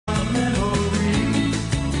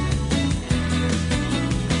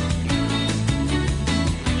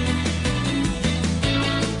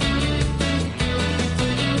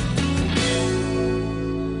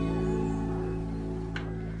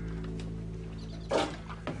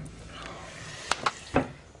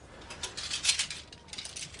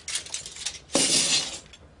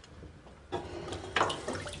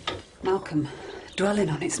Malcolm. Dwelling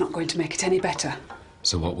on it's not going to make it any better.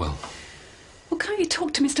 So what will? Well, can't you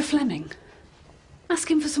talk to Mr. Fleming? Ask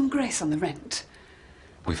him for some grace on the rent.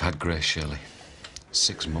 We've had grace, Shirley.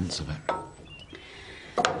 6 months of it.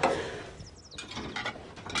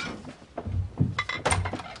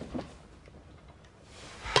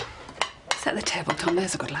 Set the table, Tom.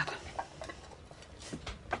 There's a good lad.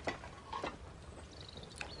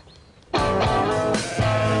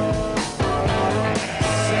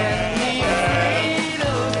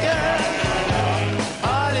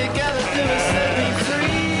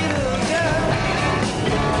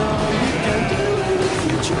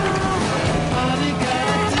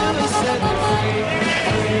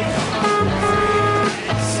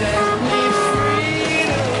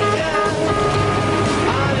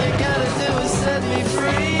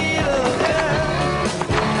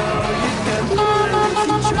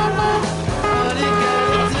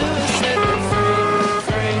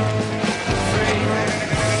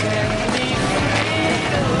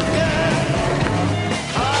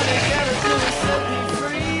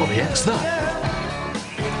 What's that?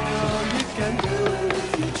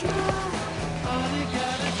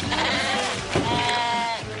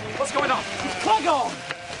 What's going on? Colbourne!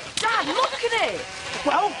 Dad, look at it!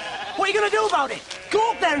 Well, what are you going to do about it?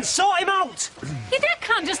 Go up there and sort him out! Your dad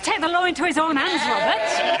can't just take the law into his own hands,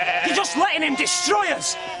 Robert. You're just letting him destroy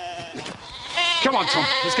us! Come on, Tom.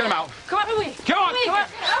 Let's get him out. Come on, away. Come on! Come on!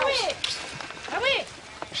 Away! Away!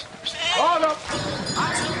 Hold up!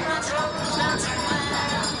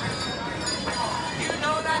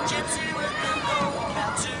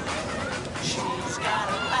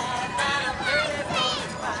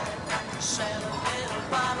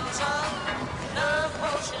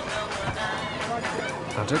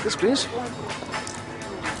 I'll take this, please.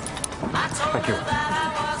 Thank you.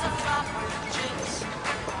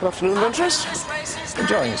 Good afternoon, Adventurers.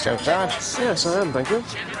 Enjoying yourself, Sarge? Yes, I am, thank you.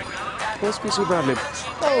 Where's P.C. Bradley?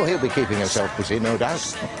 Oh, he'll be keeping himself busy, no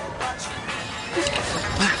doubt.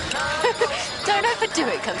 Don't overdo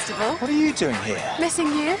it, Constable. What are you doing here? Missing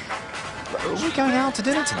you? Are we going out to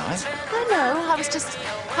dinner tonight? I know. I was just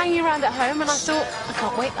hanging around at home and I thought, I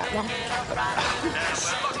can't wait that long.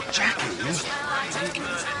 Jackie?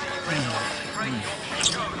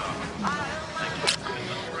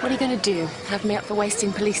 What are you going to do? Have me up for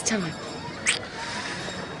wasting police time?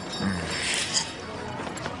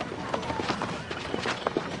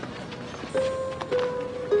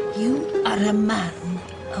 You are a man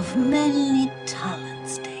of many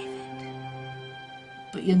talents, David.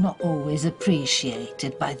 But you're not always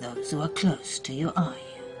appreciated by those who are close to you, are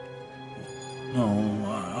you? No,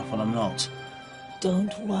 often I'm not.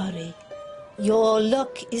 Don't worry. Your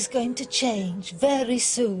luck is going to change very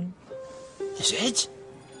soon. Is it?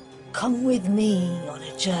 Come with me on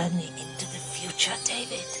a journey into the future,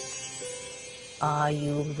 David. Are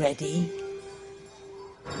you ready?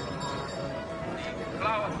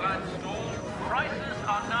 Flower plant stores. Prices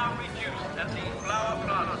are now reduced at the flower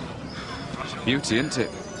plant stores. Beauty, isn't it?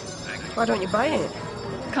 Why don't you buy it?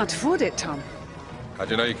 Can't afford it, Tom. How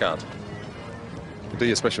do you know you can't? We'll do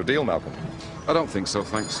you a special deal, Malcolm. I don't think so,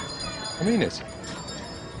 thanks. I mean it.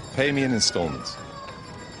 Pay me in instalments.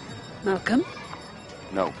 Malcolm?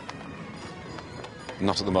 No.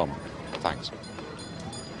 Not at the moment. Thanks.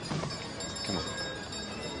 Come on.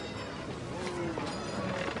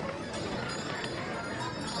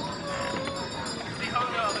 The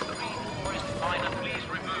owner of the Green Forest miner, please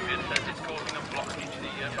remove it as it's causing a blockage to the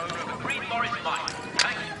owner of the Green Forest mine.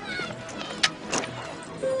 Thank you.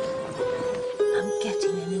 I'm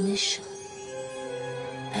getting an initial.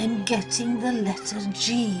 I'm getting the letter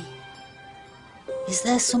G. Is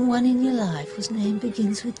there someone in your life whose name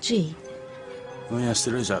begins with G? Oh, yes,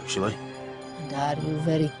 there is, actually. And are you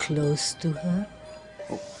very close to her?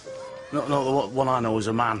 No, the one I know is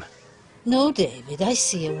a man. No, David, I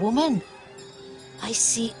see a woman. I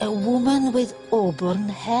see a woman with auburn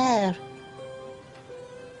hair.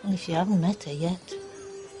 And if you haven't met her yet,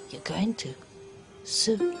 you're going to.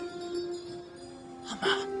 Soon.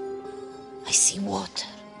 Mama, I see water.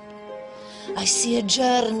 I see a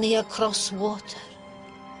journey across water.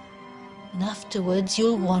 And afterwards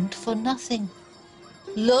you'll want for nothing.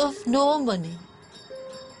 Love nor money.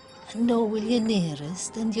 And nor will your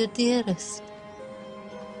nearest and your dearest.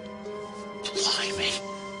 Blimey.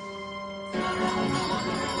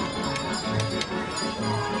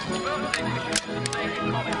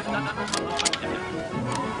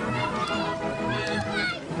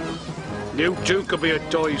 You too could be a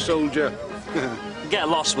toy soldier. Get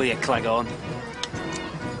lost with you, Colbourne.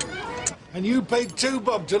 And you paid $2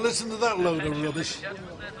 bob to listen to that load of rubbish.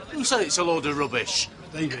 Who said it's a load of rubbish?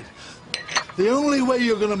 David. The only way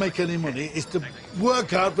you're going to make any money is to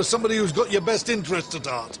work hard for somebody who's got your best interest at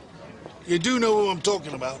heart. You do know who I'm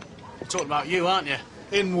talking about. I'm talking about you, aren't you?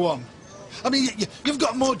 In one. I mean, you've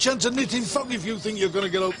got more chance of knitting fog if you think you're going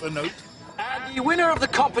to get out the note. And the winner of the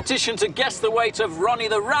competition to guess the weight of Ronnie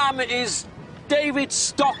the Ram is David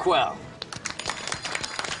Stockwell.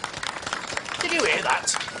 Did you hear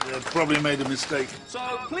that? You probably made a mistake. So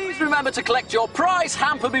please remember to collect your prize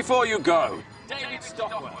hamper before you go. David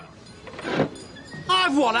Stockwell.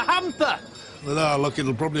 I've won a hamper! With our luck,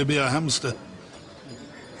 it'll probably be a hamster.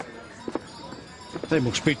 They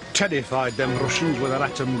must be terrified, them Russians, with their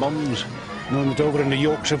atom bombs. Knowing that over in the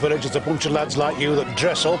Yorkshire village there's a bunch of lads like you that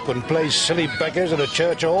dress up and play silly beggars at a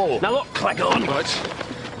church hall. Now look, Cleggon. Right.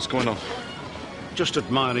 What's going on? Just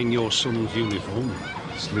admiring your son's uniform.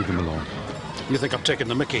 Just leave him alone. You think I'm taking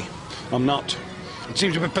the mickey? I'm not. It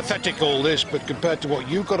seems a bit pathetic, all this, but compared to what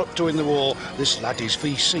you got up to in the war, this lad is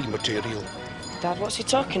VC material. Dad, what's he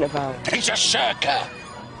talking about? He's a shirker!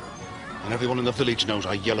 And everyone in the village knows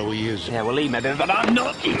how yellow he is. Yeah, well, he may be, but I'm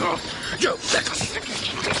not. You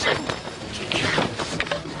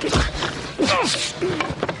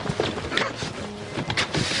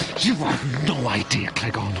have no idea,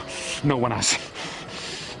 Cleggon. No one has.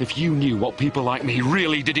 If you knew what people like me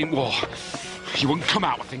really did in war, you wouldn't come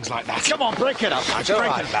out with things like that. Come on, break it up, Sarge.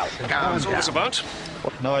 Break it up. That's all it's about.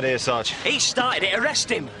 No idea, Sarge. He started it. Arrest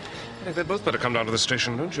him. I think they'd both better come down to the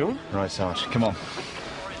station, don't you? Right, Sarge. Come on.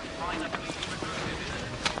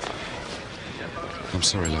 I'm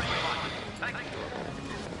sorry, love.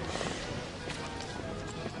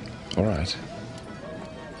 All right.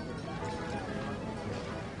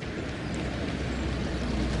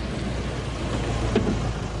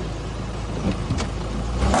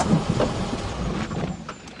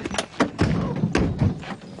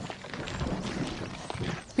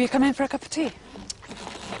 Will you come in for a cup of tea?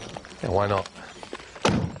 Yeah, why not?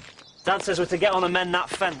 Dad says we're to get on and mend that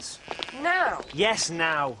fence. Now? Yes,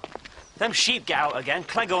 now. Them sheep get out again.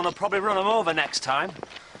 Cleggon will probably run them over next time.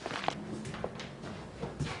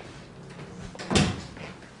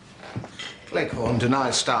 Cleghorn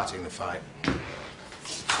denies starting the fight.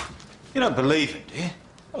 You don't believe him, do you?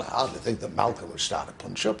 Well, I hardly think that Malcolm would start a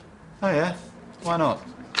punch-up. Oh, yeah? Why not?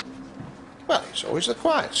 Well, he's always the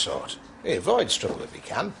quiet sort. He avoids trouble if he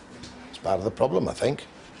can. It's part of the problem, I think.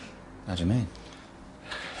 How do you mean?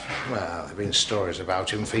 Well, there have been stories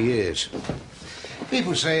about him for years.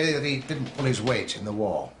 People say that he didn't pull his weight in the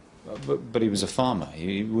war. But he was a farmer.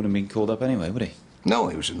 He wouldn't have been called up anyway, would he? No,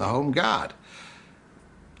 he was in the Home Guard.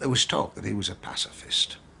 There was talk that he was a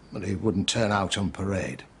pacifist, that he wouldn't turn out on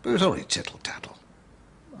parade. But it was only tittle-tattle.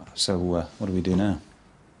 So, what do we do now?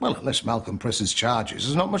 Well, unless Malcolm presses charges,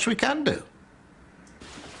 there's not much we can do.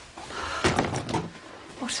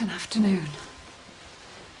 What an afternoon.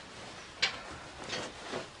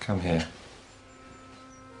 Come here.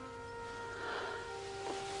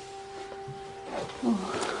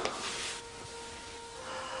 Oh,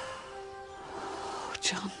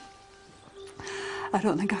 John. I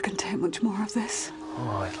don't think I can take much more of this.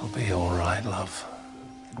 Oh, it'll be all right, love.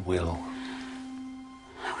 It will.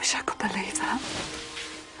 I wish I could believe that.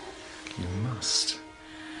 You must.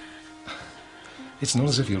 It's not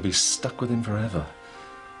as if you'll be stuck with him forever.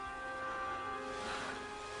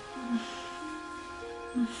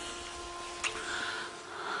 I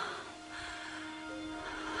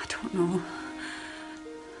don't know.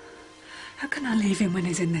 How can I leave him when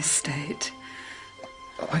he's in this state?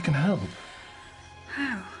 I can help.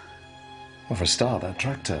 How? Well, for a start, that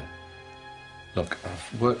tractor. Look,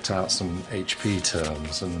 I've worked out some HP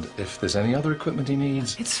terms, and if there's any other equipment he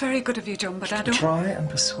needs... It's very good of you, John, but I don't... Try and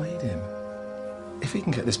persuade him. If he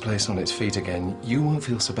can get this place on its feet again, you won't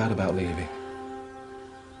feel so bad about leaving.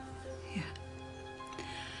 Yeah.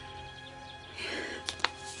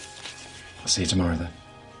 I'll see you tomorrow, then.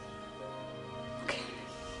 Okay.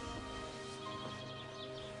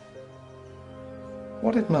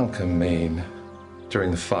 What did Malcolm mean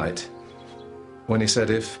during the fight when he said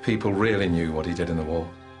if people really knew what he did in the war?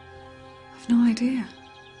 I've no idea.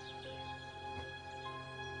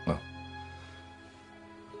 Well,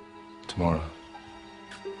 tomorrow.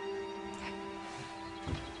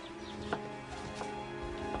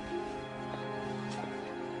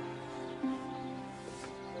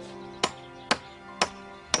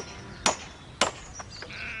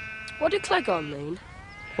 What did Cleggon mean?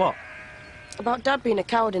 What? About Dad being a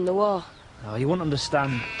coward in the war. Oh, you won't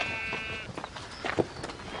understand.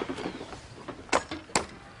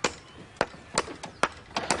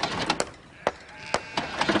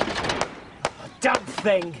 Damn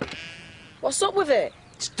thing! What's up with it?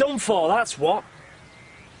 It's done for, that's what.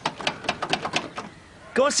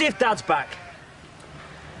 Go and see if Dad's back.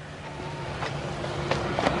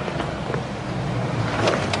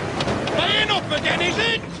 again, is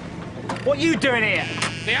it? What you doing here?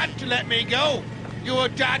 They had to let me go. Your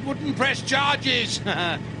dad wouldn't press charges.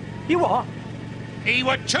 You what? He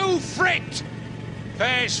were too fricked.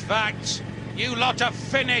 Face facts. You lot are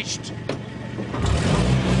finished.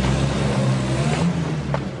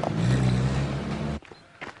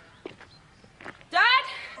 Dad?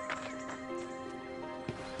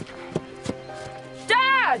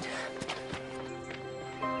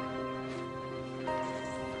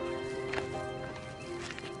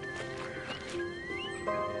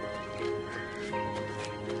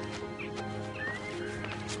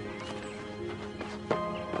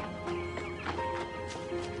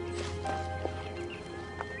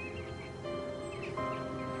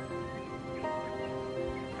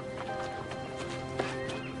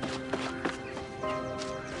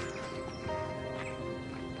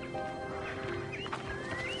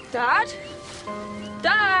 Dad!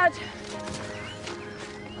 Dad? Dad!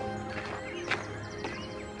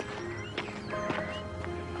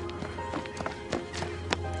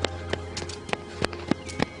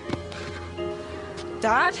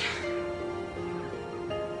 Dad?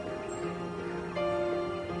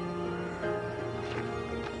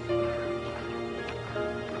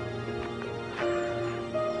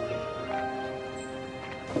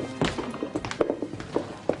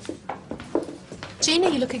 Gina,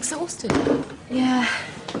 you look exhausted. Yeah.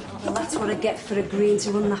 Well, that's what I get for agreeing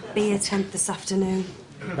to run that beer tent this afternoon.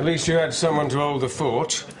 At least you had someone to hold the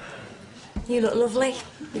fort. You look lovely.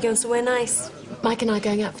 You going somewhere nice? Mike and I are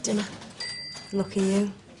going out for dinner. Lucky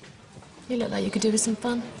you. You look like you could do with some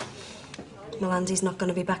fun. Well, Andy's not going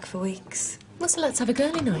to be back for weeks. Well, so let's have a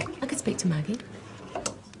girly night. I could speak to Maggie.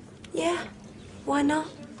 Yeah. Why not?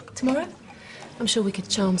 Tomorrow? I'm sure we could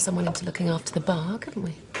charm someone into looking after the bar, couldn't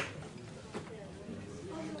we?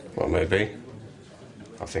 Well, maybe.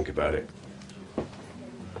 I'll think about it.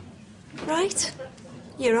 Right.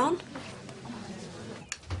 You're on.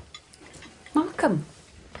 Malcolm.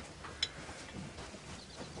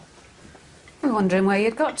 We're wondering where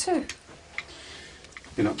you'd got to.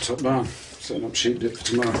 Been up top barn, setting up sheep dip for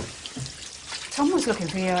tomorrow. Tom was looking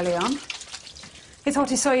for you early on. He thought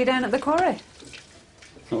he saw you down at the quarry.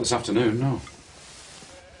 Not this afternoon, no.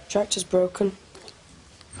 Tractor's broken.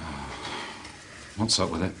 What's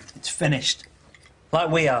up with it? It's finished.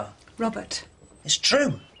 Like we are. Robert. It's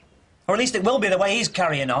true. Or at least it will be the way he's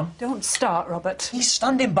carrying on. Don't start, Robert. He's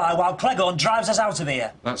standing by while Cleghorn drives us out of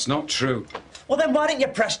here. That's not true. Well, then why didn't you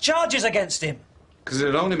press charges against him? Because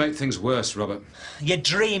it'd only make things worse, Robert. You're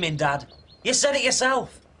dreaming, Dad. You said it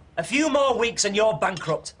yourself. A few more weeks and you're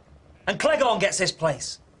bankrupt. And Cleghorn gets this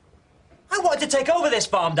place. I wanted to take over this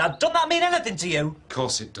farm, Dad. Doesn't that mean anything to you? Of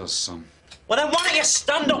course it does, son. Well, then why don't you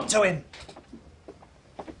stand up to him?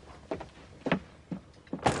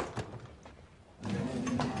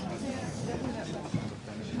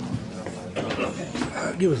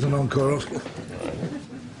 Give us an encore, Oscar.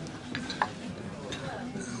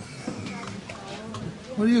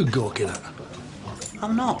 What are you gawking at?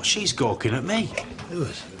 I'm not. She's gawking at me. Who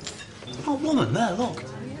is? Oh, woman, there, look.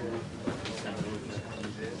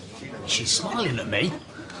 She's smiling at me.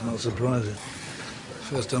 Not surprising.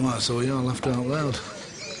 First time I saw you, I laughed out loud.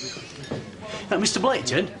 Mr.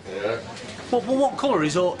 Blayton? Yeah? What colour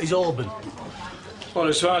is Auburn? Well,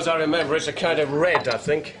 as far as I remember, it's a kind of red, I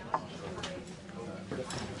think.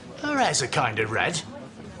 Her hair's a kind of red.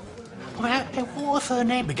 I mean, what if her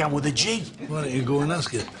name began with a G? Why don't you go and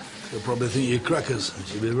ask her? She'll probably think you're crackers, and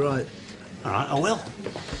she'll be right. All right, I will.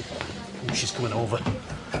 Oh, she's coming over.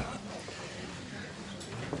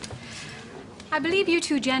 I believe you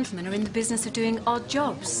two gentlemen are in the business of doing odd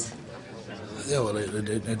jobs. Yeah, well,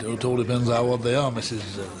 it all depends how odd they are,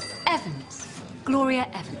 Mrs. Evans. Gloria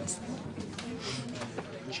Evans.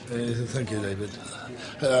 Thank you, David.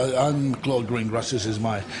 I'm Claude Greengrass. This is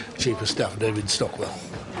my chief of staff, David Stockwell.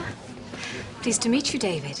 Pleased to meet you,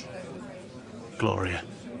 David. Gloria.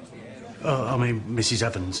 I mean, Mrs.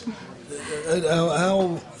 Evans.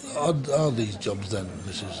 How odd are these jobs then,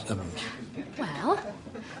 Mrs. Evans? Well,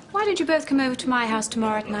 why don't you both come over to my house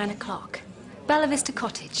tomorrow at 9 o'clock? Bella Vista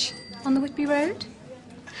Cottage, on the Whitby Road.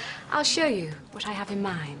 I'll show you what I have in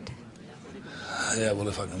mind. Yeah, well,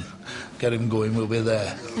 if I can get him going, we'll be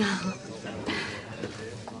there.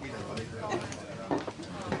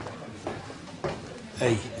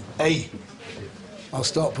 Hey, I'll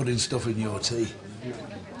start putting stuff in your tea.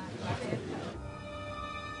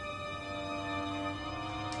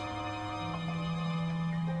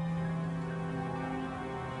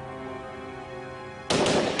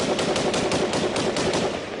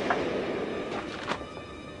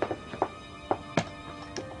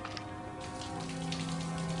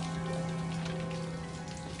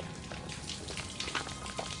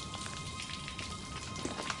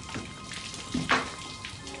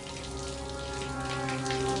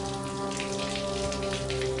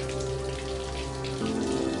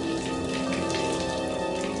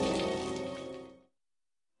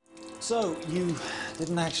 So, you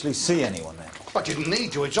didn't actually see anyone then? I didn't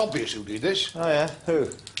need to. It's obvious who did this. Oh, yeah? Who?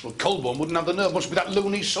 Well, Colbourne wouldn't have the nerve. Must be that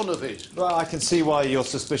loony son of his. Well, I can see why your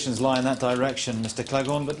suspicions lie in that direction, Mr.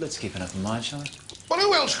 Cleghorn, but let's keep an open mind, shall we? Well,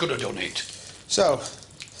 who else could have done it? So,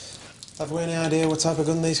 have we any idea what type of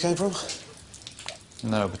gun these came from?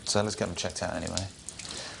 No, but let's get them checked out anyway.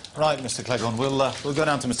 Right, Mr. Cleghorn, we'll go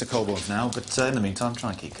down to Mr. Colbourne's now, but in the meantime, try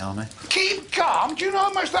and keep calm, eh? Keep calm? Do you know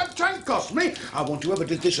how much that tank cost me? I want whoever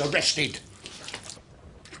did this arrested.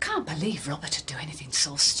 I can't believe Robert would do anything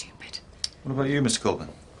so stupid. What about you, Mr. Colbourne?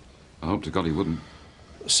 I hope to God he wouldn't.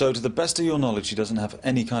 So, to the best of your knowledge, he doesn't have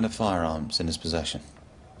any kind of firearms in his possession?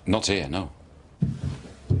 Not here, no.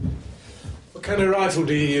 What kind of rifle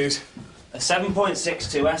do you use? A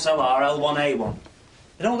 7.62 SLR L1A1.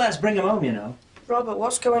 They don't let us bring them home, you know. Robert,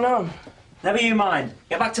 what's going on? Never you mind.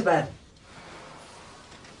 Get back to bed.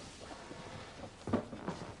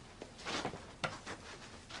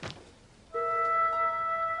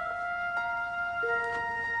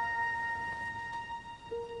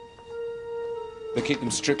 They keep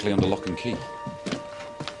them strictly under lock and key.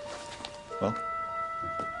 Well?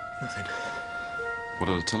 Nothing. What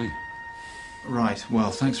did I tell you? Right,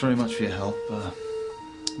 well, thanks very much for your help.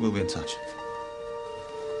 We'll be in touch.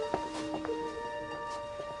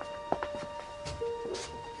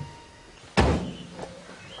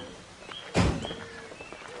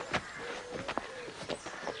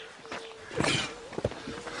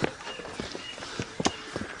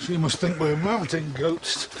 She must think we're mountain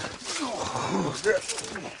goats.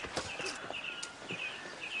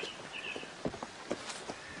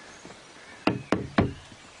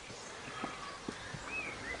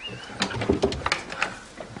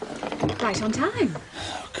 Right on time.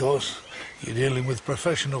 Of course, you're dealing with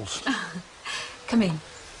professionals. Come in.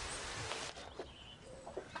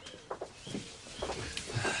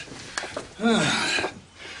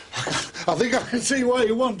 I think I can see why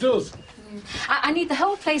you want us. I need the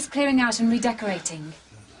whole place clearing out and redecorating.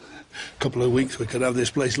 A couple of weeks we could have this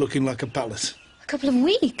place looking like a palace. A couple of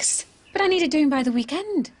weeks? But I need it doing by the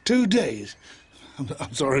weekend. 2 days?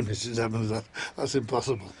 I'm sorry, Mrs. Evans, that's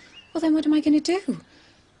impossible. Well, then what am I going to do?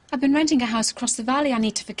 I've been renting a house across the valley. I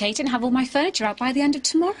need to vacate it and have all my furniture out by the end of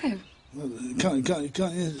tomorrow. Well,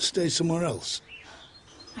 can't you stay somewhere else?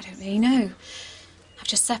 I don't really know. I've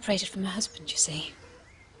just separated from my husband, you see.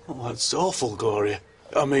 Oh, that's awful, Gloria.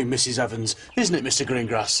 I mean, Mrs. Evans, isn't it, Mr.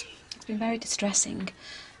 Greengrass? It's been very distressing.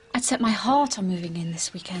 I'd set my heart on moving in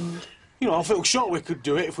this weekend. You know, I feel sure we could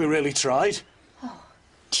do it if we really tried. Oh,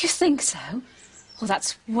 do you think so? Oh,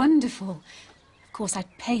 that's wonderful. Of course,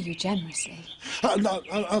 I'd pay you generously.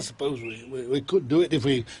 I suppose we could do it if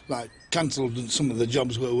we, like, cancelled some of the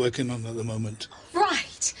jobs we're working on at the moment.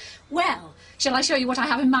 Right. Well, shall I show you what I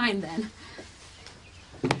have in mind, then?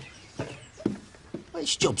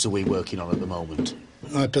 Which jobs are we working on at the moment?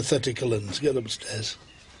 Hypothetical ones. Get upstairs.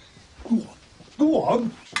 Go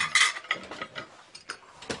on.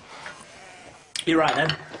 You're right,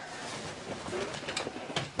 then.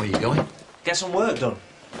 Where you going? Get some work done.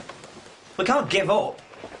 We can't give up.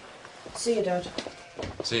 See you, Dad.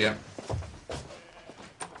 See ya.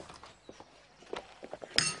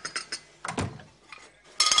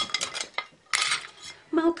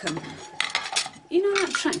 Malcolm, you know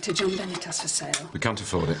that tractor John Bennett has for sale? We can't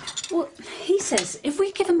afford it. Well, he says if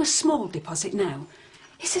we give him a small deposit now,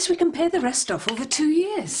 he says we can pay the rest off over 2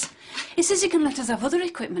 years. He says he can let us have other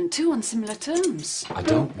equipment too on similar terms. I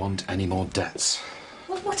don't want any more debts.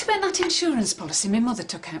 Well, what about that insurance policy my mother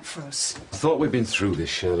took out for us? I thought we'd been through this,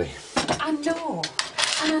 Shirley. I know,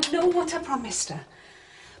 and I know what I promised her.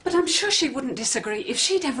 But I'm sure she wouldn't disagree if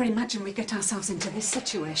she'd ever imagined we'd get ourselves into this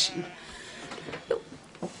situation.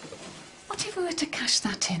 What if we were to cash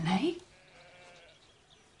that in, eh?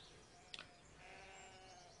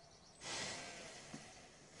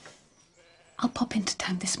 I'll pop into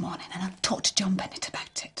town this morning and I'll talk to John Bennett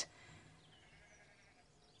about it.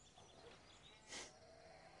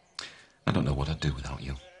 I don't know what I'd do without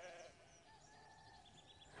you.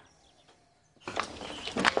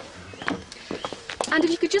 And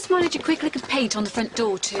if you could just manage a quick lick of paint on the front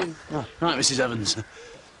door, too. Oh, right, Mrs. Evans.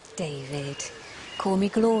 David, call me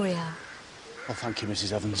Gloria. Oh, thank you,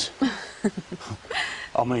 Mrs. Evans.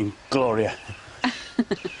 I mean, Gloria.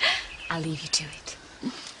 I'll leave you to it.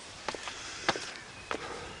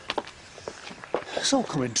 It's all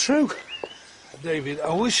coming true. David,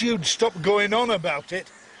 I wish you'd stop going on about it.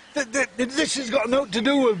 This has got nothing to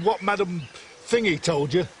do with what Madam Thingy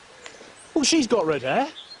told you. Well, she's got red hair.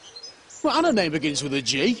 Well, and her name begins with a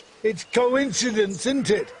G. It's coincidence, isn't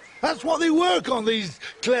it? That's what they work on, these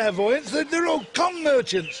clairvoyants. They're all con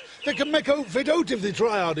merchants. They can make outfit out if they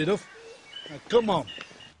try hard enough. Now, come on.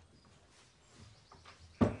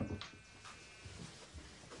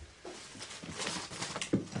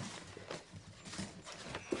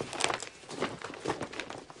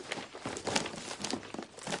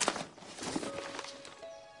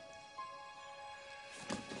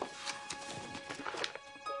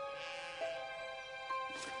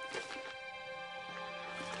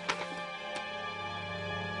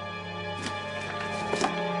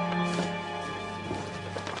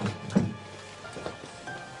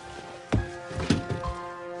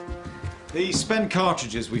 The spent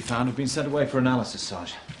cartridges we found have been sent away for analysis,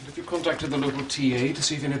 Sarge. Have you contacted the local TA to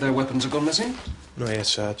see if any of their weapons have gone missing? Not yet,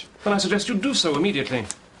 Sarge. Then I suggest you do so immediately.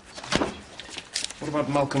 What about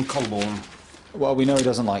Malcolm Colbourne? Well, we know he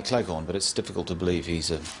doesn't like Cleghorn, but it's difficult to believe he's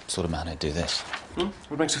the sort of man who'd do this.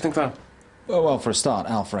 What makes you think that? Well, for a start,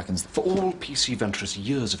 Alf reckons... For all PC Venture's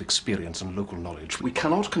years of experience and local knowledge, we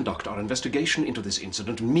cannot conduct our investigation into this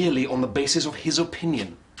incident merely on the basis of his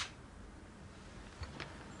opinion.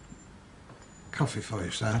 Coffee for you,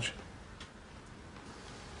 Sarge.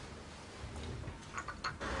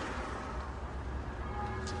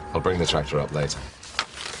 I'll bring the tractor up later.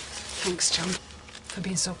 Thanks, John, for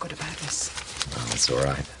being so good about this. Oh, that's all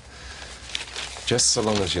right. Just so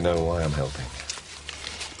long as you know why I'm helping.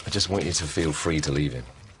 I just want you to feel free to leave him.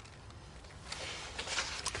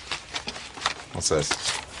 What's this?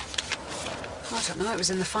 I don't know, it was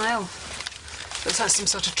in the file. Looks like some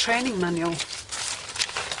sort of training manual.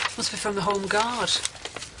 Must be from the Home Guard.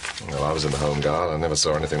 Well, I was in the Home Guard. I never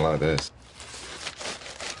saw anything like this.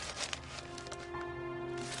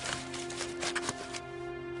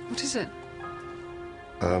 What is it?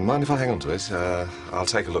 Mind if I hang on to it? I'll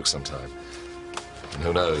take a look sometime. And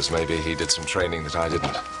who knows, maybe he did some training that I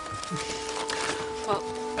didn't. Well,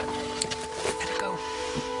 better go.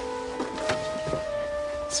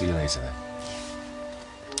 See you later, then.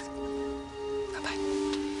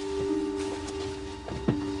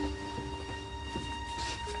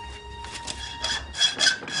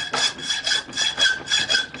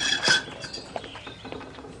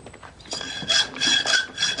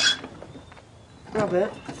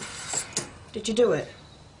 Robert, did you do it?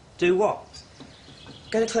 Do what?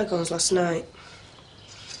 Go to Cleghorn's last night.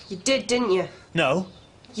 You did, didn't you? No.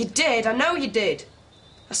 You did, I know you did.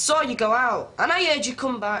 I saw you go out, and I heard you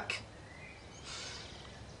come back.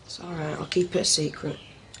 It's all right, I'll keep it a secret.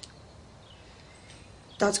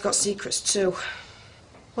 Dad's got secrets too.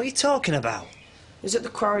 What are you talking about? He was at the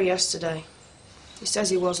quarry yesterday. He says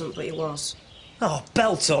he wasn't, but he was. Oh,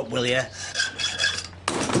 belt up, will you?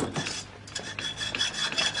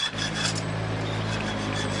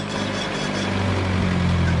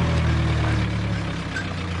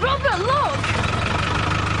 Robert, look!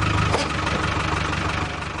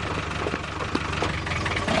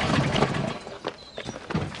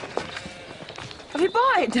 Have you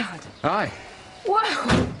bought it, Dad? Aye.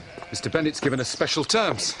 Wow! Mr. Bennett's given us special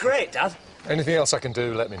terms. Great, Dad. Anything else I can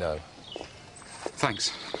do, let me know.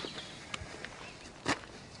 Thanks.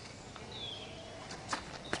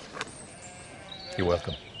 You're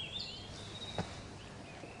welcome.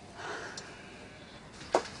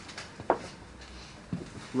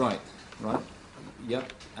 Right.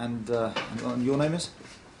 Yep. And your name is?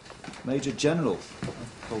 Major General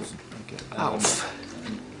Colson. Okay. Alf.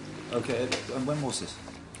 Okay, and when was this?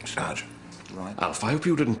 Sarge. Right. Alf, I hope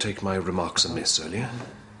you didn't take my remarks amiss earlier.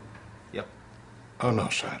 Yep. Oh, no,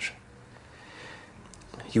 Sarge.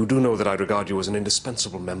 You do know that I regard you as an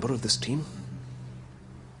indispensable member of this team?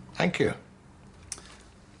 Thank you.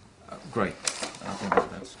 Great. I think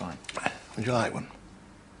that's fine. Would you like one?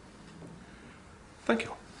 Thank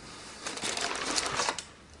you.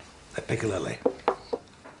 A piccalilli.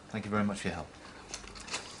 Thank you very much for your help.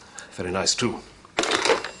 Very nice, too.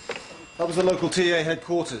 That was the local TA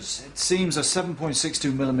headquarters. It seems a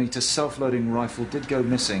 7.62mm self-loading rifle did go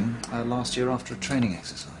missing last year after a training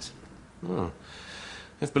exercise.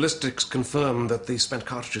 If ballistics confirm that the spent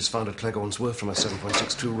cartridges found at Cleghorn's were from a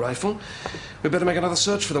 7.62 rifle, we'd better make another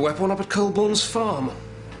search for the weapon up at Colbourne's farm.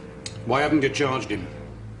 Why haven't you charged him?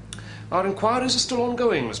 Our inquiries are still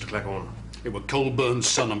ongoing, Mr. Cleghorn. It was Colbourne's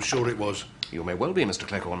son, I'm sure it was. You may well be, Mr.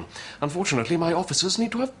 Cleghorn. Unfortunately, my officers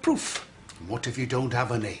need to have proof. What if you don't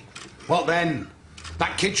have any? Well then,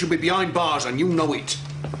 that kid should be behind bars and you know it.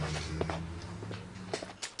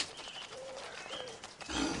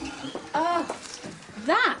 Oh,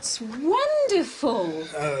 that's wonderful.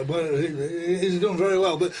 Well, he's done very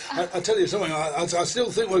well, but I tell you something, I still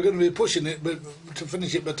think we're going to be pushing it to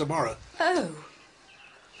finish it by tomorrow. Oh.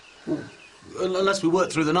 Unless we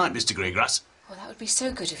work through the night, Mr. Greengrass. Well, that would be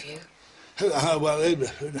so good of you. Well,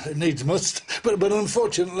 it needs must. But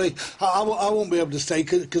unfortunately, I won't be able to stay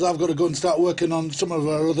because I've got to go and start working on some of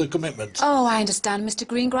our other commitments. Oh, I understand, Mr.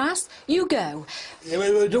 Greengrass. You go.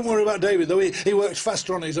 Yeah, don't worry about David, though. He works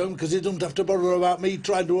faster on his own because he doesn't have to bother about me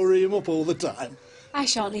trying to hurry him up all the time. I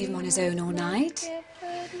shan't leave him on his own all night.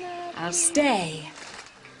 I'll stay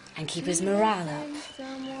and keep his morale up.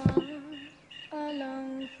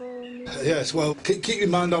 Yes, well, keep in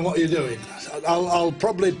mind on what you're doing. I'll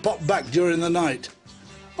probably pop back during the night.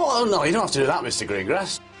 Oh, no, you don't have to do that, Mr.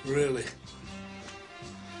 Greengrass. Really?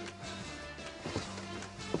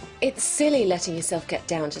 It's silly letting yourself get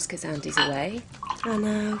down just because Andy's away. I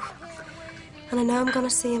know. And I know I'm going to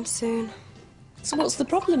see him soon. So what's the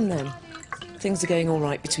problem then? Things are going all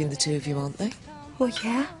right between the two of you, aren't they? Well,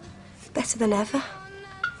 yeah. Better than ever.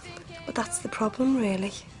 But that's the problem,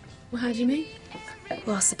 really. Well, how do you mean?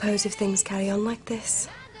 Well, I suppose if things carry on like this.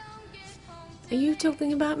 Are you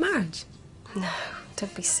talking about marriage? No,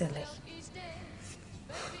 don't be silly.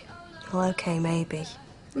 Well, OK, maybe.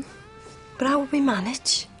 But how would we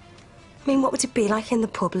manage? I mean, what would it be like in the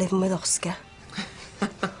pub living with Oscar?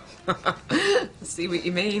 I see what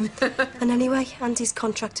you mean. And anyway, Andy's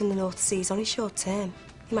contract in the North Sea's only short term.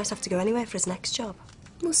 He might have to go anywhere for his next job.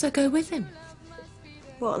 Well, so go with him.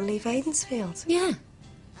 What, and leave Aidensfield? Yeah.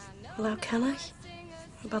 Well, how can I?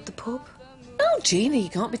 What about the pub? Oh, Gina, you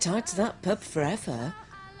can't be tied to that pub forever.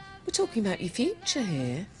 We're talking about your future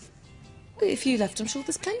here. But if you left, I'm sure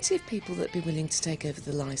there's plenty of people that'd be willing to take over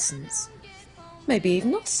the licence. Maybe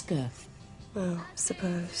even Oscar. Well,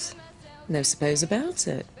 suppose. No suppose about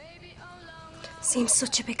it. Seems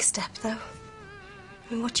such a big step, though.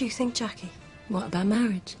 I mean, what do you think, Jackie? What about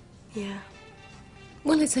marriage? Yeah.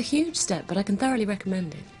 Well, it's a huge step, but I can thoroughly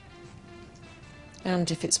recommend it.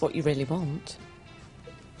 And if it's what you really want.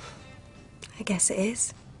 I guess it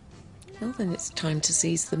is. Well, then it's time to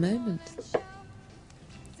seize the moment.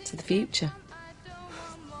 To the future.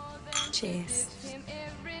 Cheers.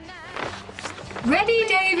 Ready,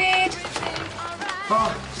 David?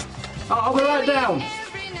 I'll be right down.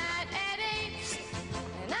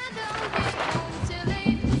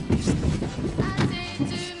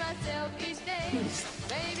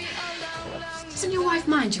 Doesn't your wife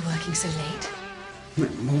mind you working so late?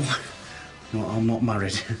 No, I'm not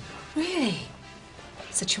married. Really?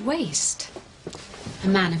 Such a waste. A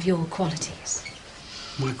man of your qualities.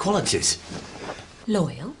 My qualities?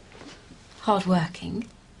 Loyal, hard-working,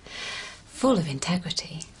 full of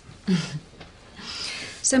integrity.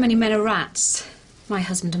 So many men are rats, my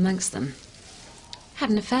husband amongst them. Had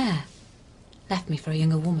an affair. Left me for a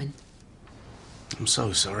younger woman. I'm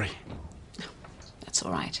so sorry. That's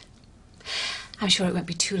all right. I'm sure it won't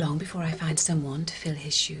be too long before I find someone to fill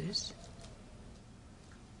his shoes.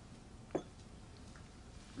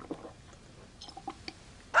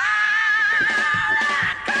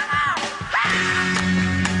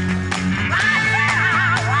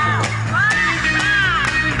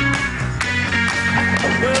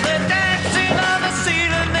 Well, they're dancing on the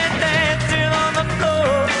ceiling, they're dancing on the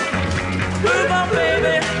floor. Move on,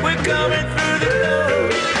 baby, we're coming through the door.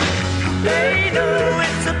 They know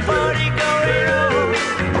it's a party going on.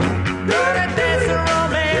 Gonna dance a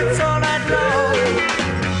romance all night long.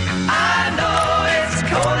 I know it's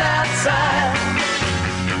cold outside.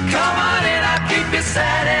 Come on in, I'll keep you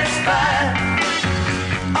satisfied.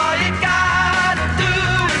 All you gotta do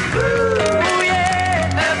is groove, yeah.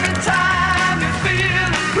 Every time you feel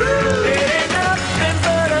the groove, it ain't nothing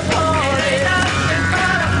but a party, nothing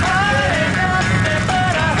but a party, nothing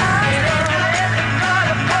but a party, nothing but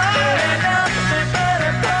a party, nothing but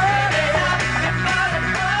a party, nothing but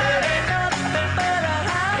a party, nothing but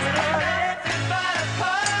a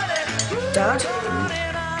party. Dad?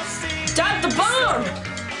 Dad, the barn!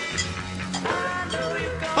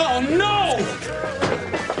 Oh, no!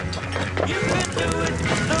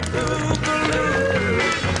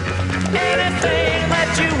 Anything that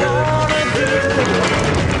you wanna do.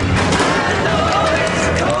 I know it's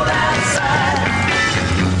cold outside.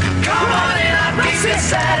 Come on in, I'll keep you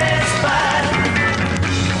satisfied.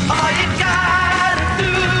 All you gotta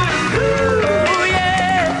do is groove,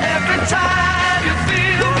 yeah. Every time you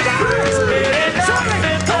feel the groove, it ain't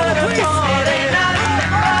nothing but a party, nothing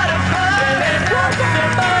but a party,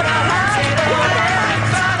 nothing but a party, nothing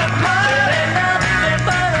but a party, nothing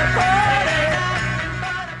but a party.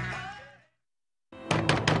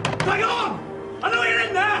 Clang on! I know you're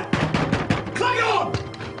in there! Clang on!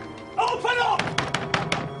 Open up!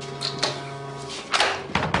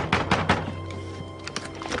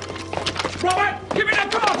 Robert, give me the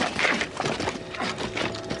gun!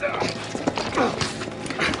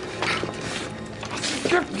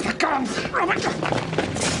 Give me the gun, Robert!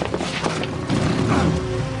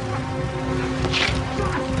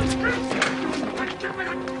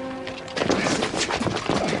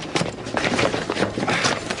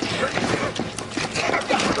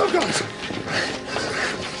 Oh, God!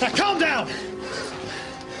 Now, calm down!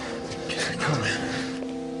 Calm down.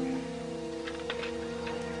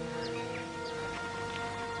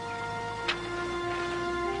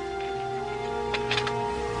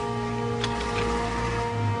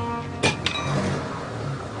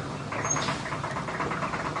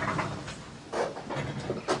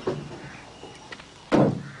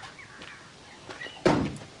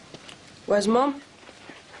 Where's Mum?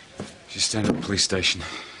 She's staying at the police station.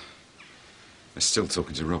 They're still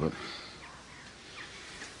talking to Robert.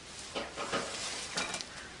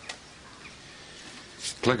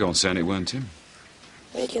 Cleghorn's saying it weren't him.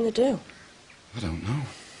 What are you going to do? I don't know.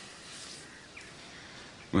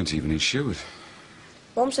 Weren't even insured.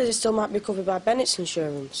 Mum says it still might be covered by Bennett's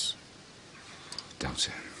insurance. Doubt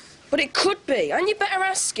it. But it could be, and you better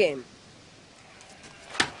ask him.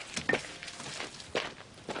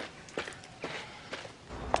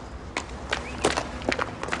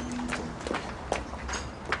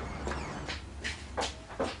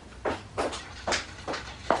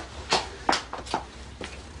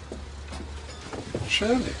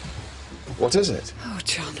 Shirley, what is it? Oh,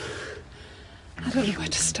 John. I don't know where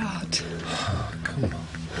to start. Oh, come on.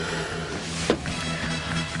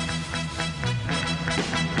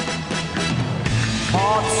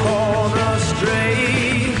 Hearts torn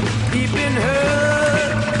astray, deep in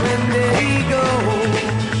hurt when they go.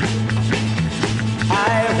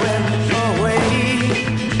 I went away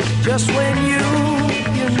just when you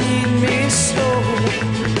need me so.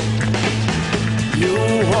 You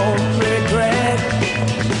won't regret,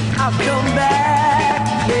 I'll come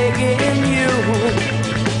back begging you.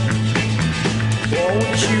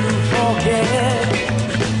 Won't you forget,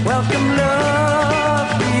 welcome love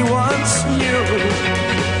we once knew.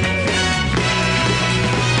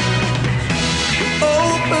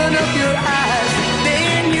 Open up your eyes,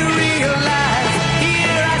 then you realize,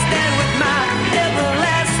 here I stand with my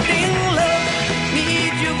everlasting love.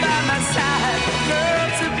 Need you by my side, girl,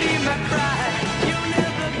 to be my bride. You'll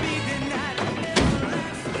never be denied.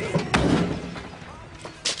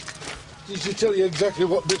 Did she tell you exactly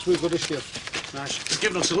what bits we've got to ship? No, she's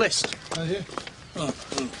given us a list. Has she? Oh.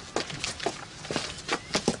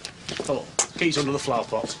 Oh, keys under the flower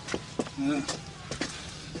pot. Yeah.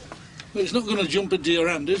 Well, it's not going to jump into your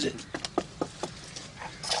hand, is it?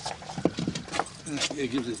 Yeah,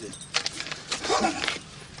 give it this.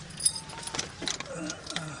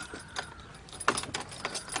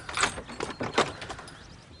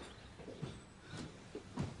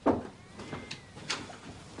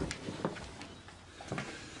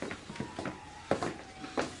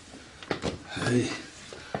 Hey,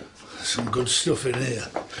 some good stuff in here.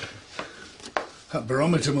 That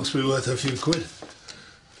barometer must be worth a few quid.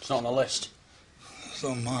 It's not on the list. It's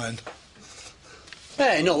on mine.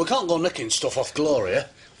 Hey, no, we can't go nicking stuff off Gloria.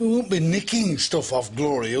 We won't be nicking stuff off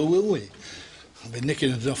Gloria, will we? I'll be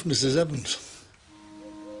nicking it off Mrs. Evans.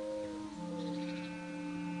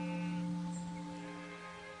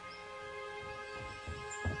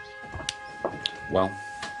 Well,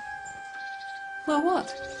 Well,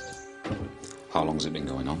 what? how long's it been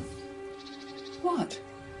going on? What?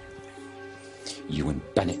 You and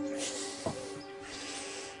Bennett.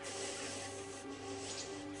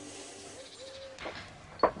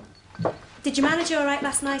 Did you manage all right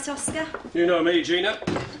last night, Oscar? You know me, Gina.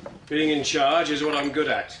 Being in charge is what I'm good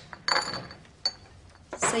at.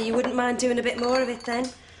 So you wouldn't mind doing a bit more of it then?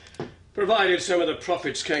 Provided some of the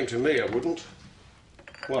profits came to me, I wouldn't.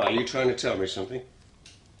 Why, are you trying to tell me something?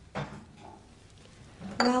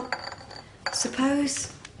 Well,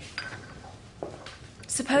 suppose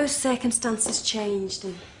circumstances changed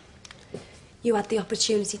and you had the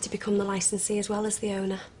opportunity to become the licensee as well as the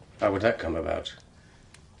owner. How would that come about?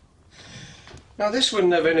 Now, this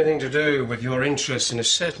wouldn't have anything to do with your interest in a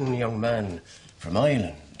certain young man from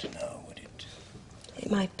Ireland, now, would it?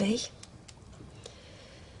 It might be.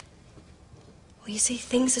 Well, you see,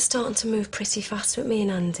 things are starting to move pretty fast with me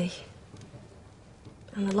and Andy.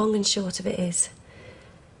 And the long and short of it is,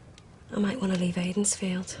 I might want to leave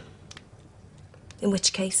Aidensfield. In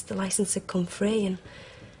which case, the licence would come free and...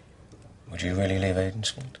 Would you really leave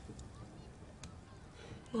Aidensfield?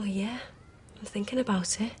 Well, yeah. I'm thinking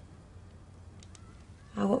about it.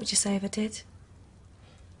 Now, what would you say if I did?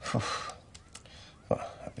 Well,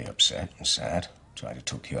 I'd be upset and sad, try to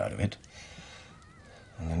talk you out of it.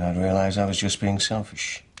 And then I'd realise I was just being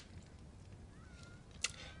selfish.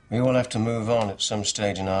 We all have to move on at some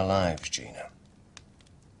stage in our lives, Gina.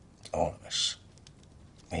 All of us.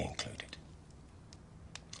 Me included.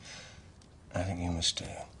 I think you must do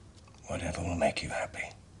whatever will make you happy.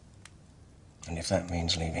 And if that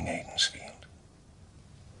means leaving Aidensfield,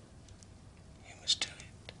 you must do it.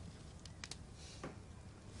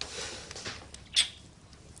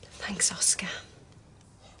 Thanks, Oscar.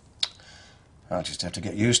 I'll just have to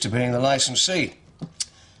get used to being the licensee,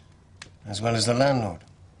 as well as the landlord.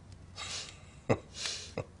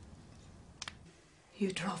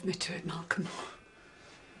 You drove me to it, Malcolm.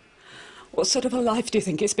 What sort of a life do you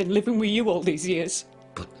think it's been living with you all these years?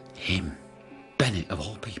 But him, Bennett of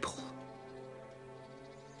all people.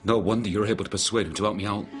 No wonder you're able to persuade him to help me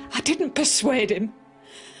out. I didn't persuade him.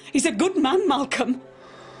 He's a good man, Malcolm.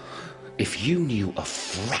 If you knew a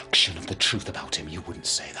fraction of the truth about him, you wouldn't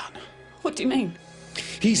say that. What do you mean?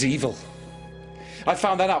 He's evil. I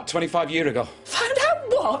found that out 25 years ago. Found out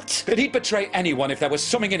what? That he'd betray anyone if there was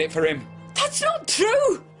something in it for him. That's not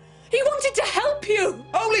true. He wanted to help you.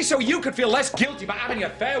 Only so you could feel less guilty about having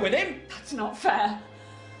an affair with him? That's not fair.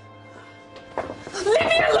 Leave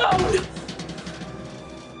me alone!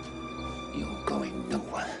 You're going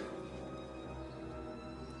nowhere.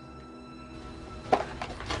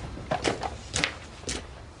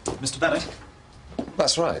 Mr. Bennett?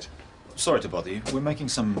 That's right. Sorry to bother you. We're making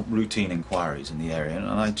some routine inquiries in the area, and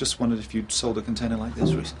I just wondered if you'd sold a container like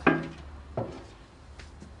this recently.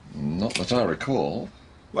 Not that I recall.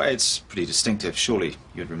 Well, it's pretty distinctive. Surely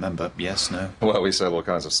you'd remember. Yes, no? Well, we sell all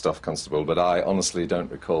kinds of stuff, Constable, but I honestly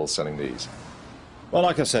don't recall selling these. Well,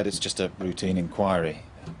 like I said, it's just a routine inquiry.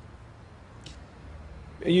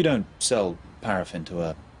 You don't sell paraffin to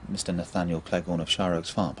a Mr. Nathaniel Cleghorn of Shire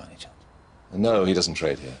Oaks Farm, by any chance? No, he doesn't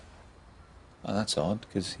trade here. Oh, that's odd,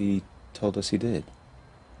 because he told us he did.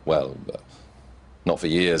 Well, not for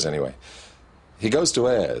years, anyway. He goes to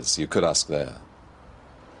Ayers. You could ask there.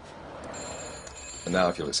 And now,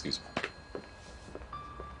 if you'll excuse me.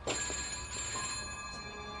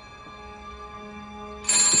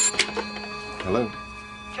 Hello?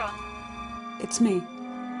 John. It's me.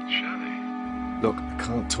 Shirley. Look, I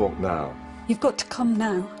can't talk now. You've got to come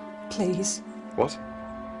now, please. What?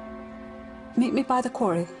 Meet me by the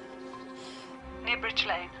quarry. Near Bridge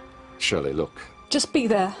Lane. Shirley, look. Just be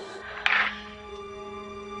there.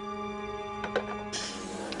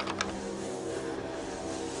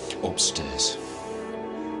 Upstairs.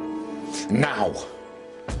 Now!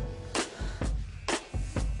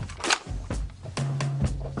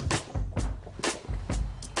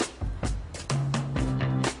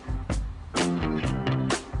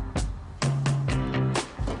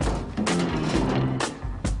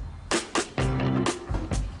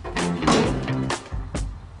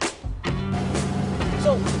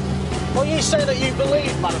 So, well, you say that you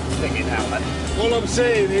believe Madam Thingy now, then? All I'm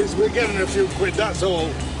saying is we're getting a few quid, that's all.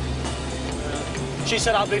 She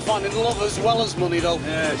said I'd be finding love as well as money, though.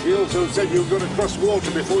 Yeah, she also said you were going to cross water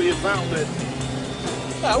before you found it.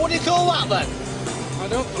 What do you call that, then? I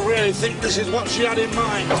don't really think this is what she had in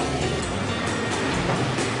mind.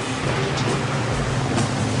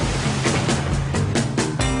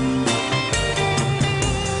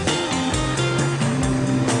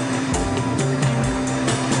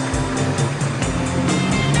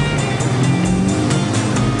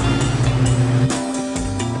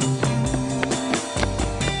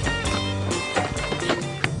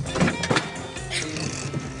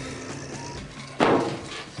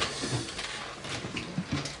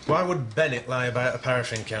 Why would Bennett lie about a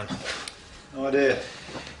paraffin can? No idea.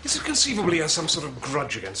 Is it conceivable he has some sort of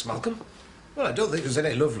grudge against Malcolm? Well, I don't think there's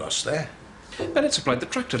any love lost there. Bennett supplied the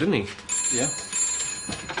tractor, didn't he? Yeah.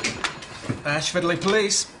 Ashfordley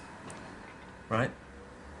Police. Right.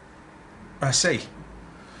 I see.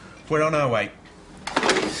 We're on our way.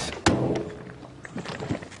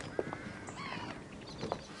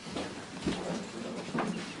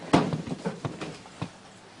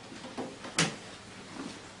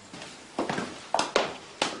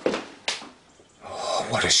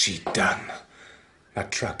 What has she done?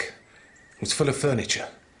 That truck was full of furniture.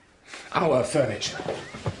 Our furniture.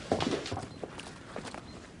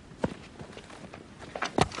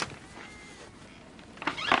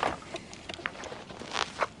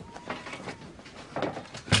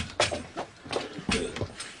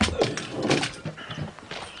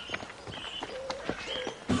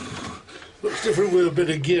 Looks different with a bit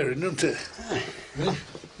of gearing, doesn't it?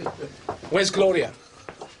 Where's Gloria?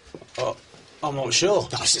 Oh, I'm not sure.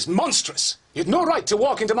 Oh, this is monstrous. You'd no right to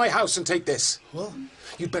walk into my house and take this. What?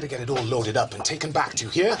 You'd better get it all loaded up and taken back, do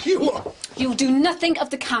you hear? You'll do nothing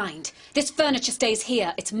of the kind. This furniture stays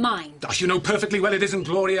here. It's mine. Oh, you know perfectly well it isn't,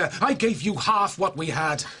 Gloria. I gave you half what we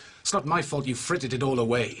had. It's not my fault you frittered it all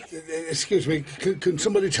away. Excuse me, can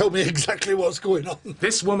somebody tell me exactly what's going on?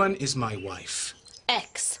 This woman is my wife.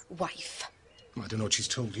 Ex-wife. I don't know what she's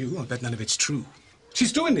told you. I bet none of it's true.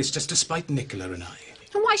 She's doing this just to spite Nicola and I.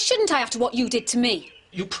 And why shouldn't I after what you did to me?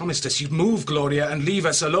 You promised us you'd move, Gloria, and leave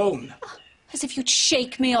us alone. As if you'd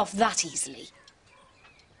shake me off that easily.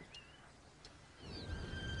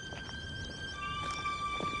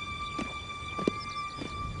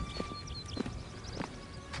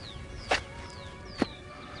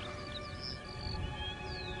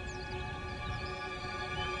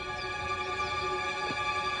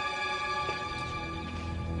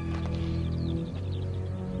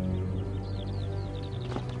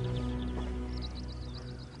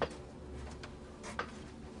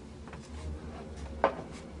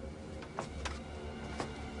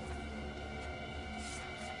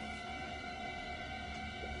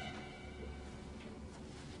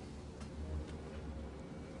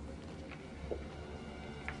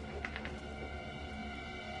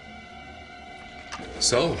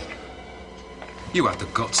 So, you had the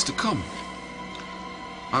guts to come.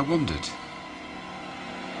 I wondered.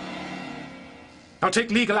 I'll take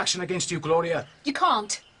legal action against you, Gloria. You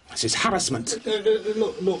can't. This is harassment.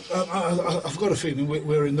 Look, I've got a feeling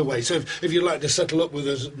we're in the way, so if you'd like to settle up with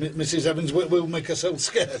us, Mrs. Evans, we'll make ourselves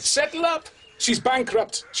scarce. Settle up? She's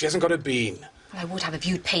bankrupt. She hasn't got a bean. I would have if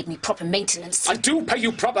you'd paid me proper maintenance. I do pay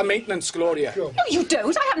you proper maintenance, Gloria. No, you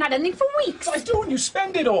don't. I haven't had anything for weeks. I do, and you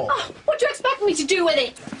spend it all. Oh, what do you expect me to do with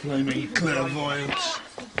it? Claiming clairvoyance.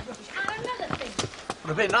 Would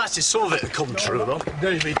have been nice if some of it had come true, though.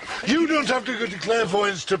 David, you don't have to go to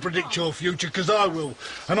clairvoyance to predict your future, because I will.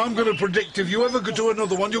 And I'm going to predict if you ever go to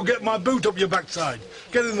another one, you'll get my boot up your backside.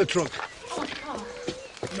 Get in the truck.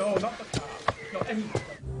 No, not the car. Not any...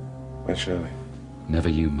 Where's Shirley? Never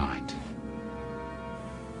you mind.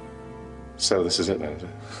 So this is it then, is it?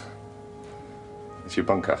 It's your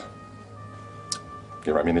bunker.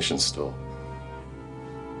 Your ammunition store.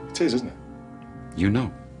 It is, isn't it? You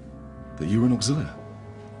know. That you were an auxiliary.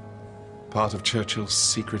 Part of Churchill's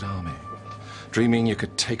secret army. Dreaming you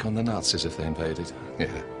could take on the Nazis if they invaded. Yeah.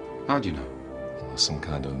 How do you know? Some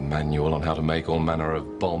kind of manual on how to make all manner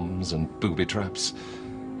of bombs and booby traps.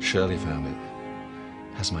 Shirley found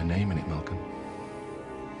it. Has my name in it, Malcolm.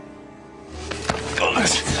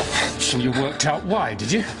 So you worked out why,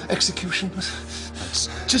 did you? Execution. That's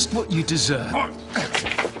just what you deserve.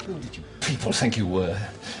 Who did you people think you were?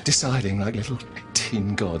 Deciding like little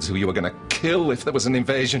tin gods who you were going to kill if there was an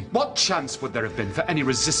invasion. What chance would there have been for any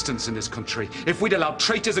resistance in this country if we'd allowed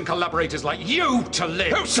traitors and collaborators like you to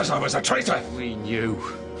live? Who says I was a traitor? We knew.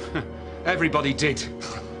 Everybody did.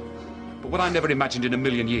 But what I never imagined in a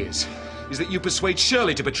million years is that you persuade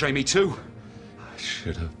Shirley to betray me too. I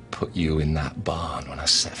should have put you in that barn when I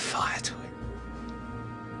set fire to it.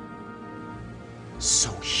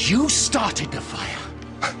 So you started the fire?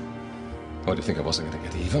 Why do you think I wasn't going to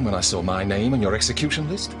get even when I saw my name on your execution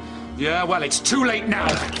list? Yeah, well, it's too late now.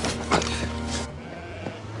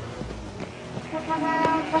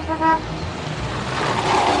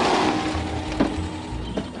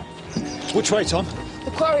 Which way, Tom?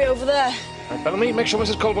 The quarry over there. Right, Bellamy, make sure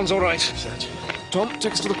Mrs. Colbourne's all right. Tom,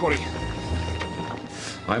 take us to the quarry.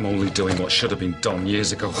 I'm only doing what should have been done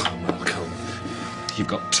years ago. Malcolm, you've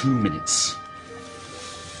got 2 minutes.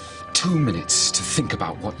 2 minutes to think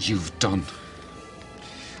about what you've done.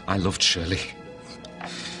 I loved Shirley.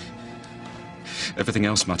 Everything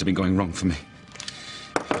else might have been going wrong for me.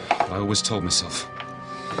 But I always told myself,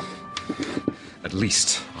 at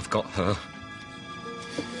least I've got her.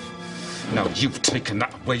 Now you've taken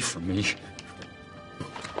that away from me.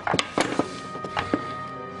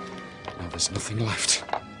 Now there's nothing left.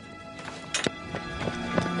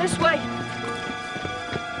 This way.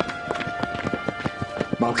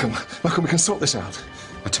 Malcolm, we can sort this out.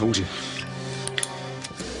 I told you.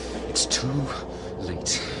 It's too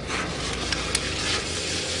late.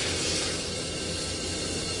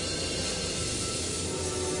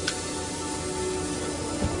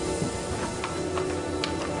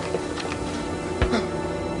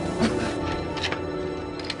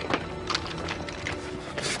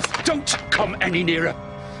 Don't come any nearer.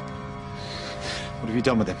 What have you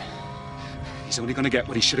done with him? He's only going to get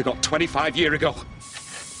what he should have got 25 years ago.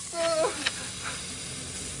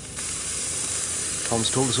 Tom's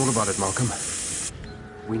told us all about it, Malcolm.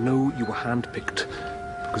 We know you were handpicked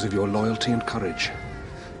because of your loyalty and courage.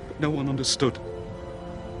 No one understood.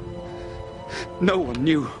 No one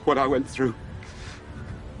knew what I went through.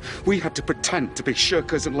 We had to pretend to be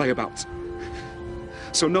shirkers and layabouts,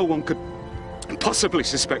 so no one could possibly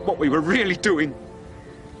suspect what we were really doing.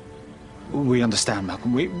 We understand,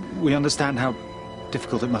 Malcolm. We understand how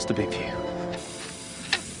difficult it must have been for you.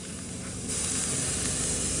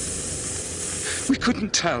 We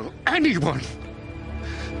couldn't tell anyone.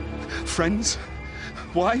 Friends,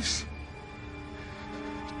 wives,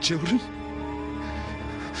 children.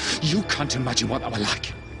 You can't imagine what they were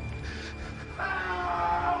like.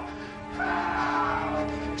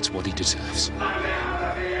 It's what he deserves.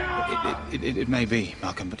 It may be,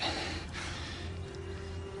 Malcolm, but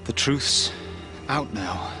the truth's out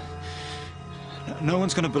now. No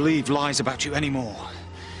one's going to believe lies about you anymore.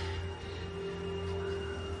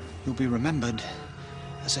 You'll be remembered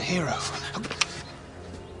as a hero.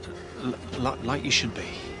 Like you should be.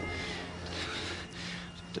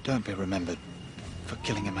 Don't be remembered for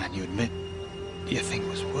killing a man you admit you think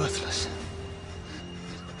was worthless.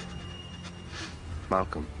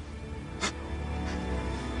 Malcolm,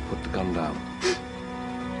 put the gun down.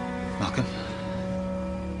 Malcolm?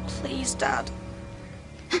 Please, Dad.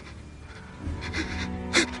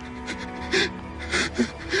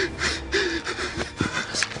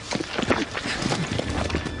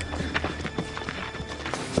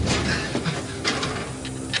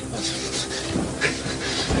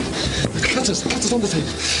 It's on the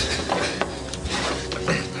table.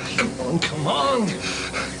 Come on.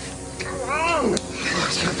 Come on.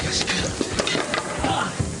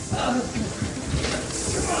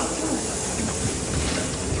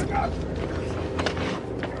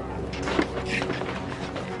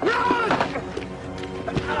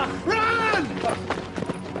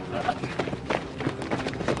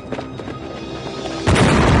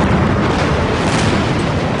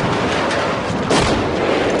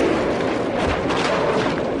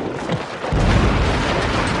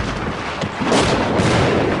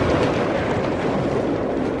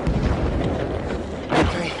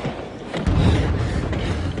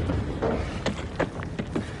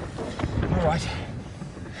 All right.